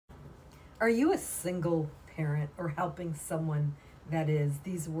Are you a single parent or helping someone that is?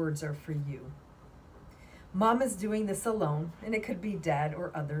 These words are for you. Mom is doing this alone, and it could be dad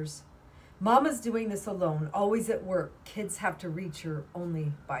or others. Mom is doing this alone, always at work. Kids have to reach her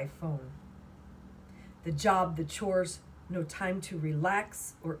only by phone. The job, the chores, no time to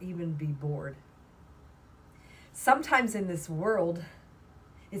relax or even be bored. Sometimes in this world,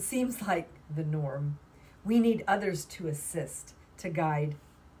 it seems like the norm. We need others to assist, to guide,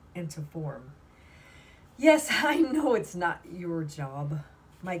 and to form. Yes, I know it's not your job.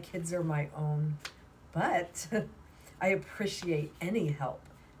 My kids are my own, but I appreciate any help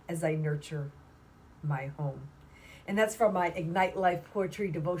as I nurture my home. And that's from my Ignite Life Poetry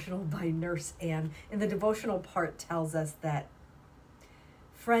Devotional by Nurse Ann. And the devotional part tells us that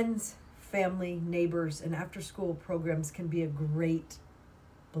friends, family, neighbors, and after-school programs can be a great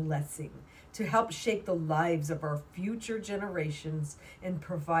blessing to help shape the lives of our future generations and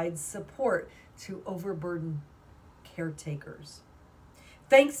provide support to overburdened caretakers.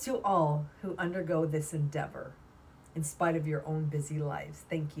 Thanks to all who undergo this endeavor in spite of your own busy lives.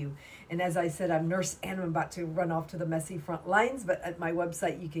 Thank you. And as I said, I'm Nurse Ann. I'm about to run off to the messy front lines, but at my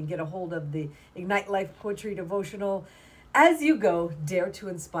website, you can get a hold of the Ignite Life Poetry Devotional. As you go, dare to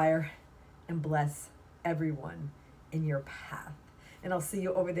inspire and bless everyone in your path. And I'll see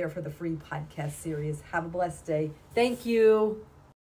you over there for the free podcast series. Have a blessed day. Thank you.